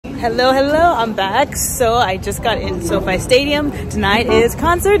Hello, hello, I'm back. So I just got in SoFi Stadium. Tonight is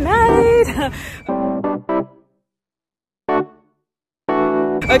concert night.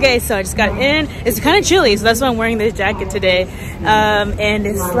 Okay, so I just got in. It's kind of chilly, so that's why I'm wearing this jacket today. And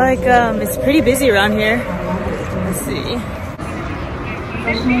it's like, it's pretty busy around here. Let's see.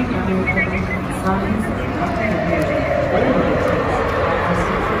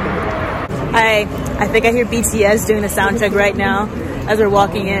 I think I hear BTS doing the sound check right now as we're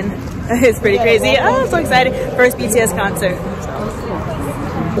walking in. It's pretty crazy. Oh, I'm so excited. First BTS concert.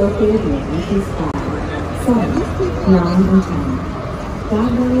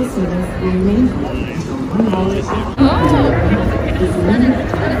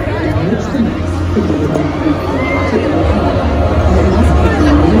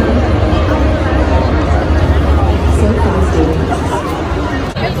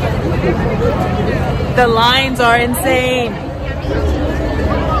 The lines are insane.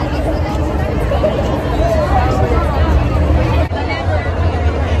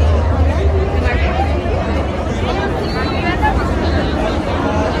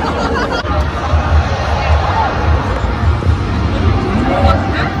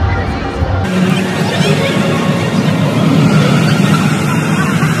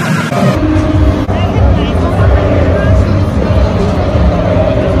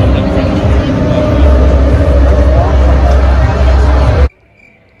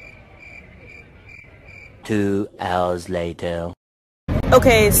 Two hours later.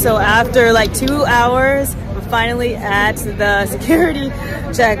 Okay, so after like 2 hours, we're finally at the security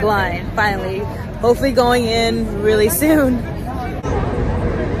check line. Finally, hopefully going in really soon.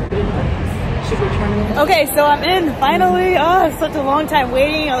 Okay, so I'm in finally. Oh, such a long time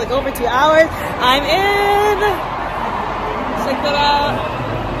waiting. Like over 2 hours. I'm in. Check that out.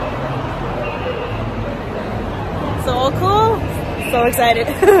 So cool. So excited.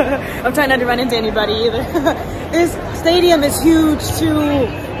 I'm trying not to run into anybody either. This stadium is huge too.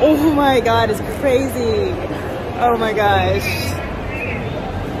 Oh my god, it's crazy. Oh my gosh.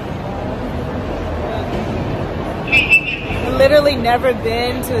 I've literally never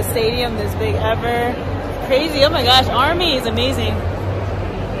been to a stadium this big ever. Crazy. Oh my gosh, Army is amazing.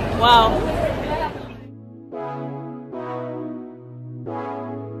 Wow.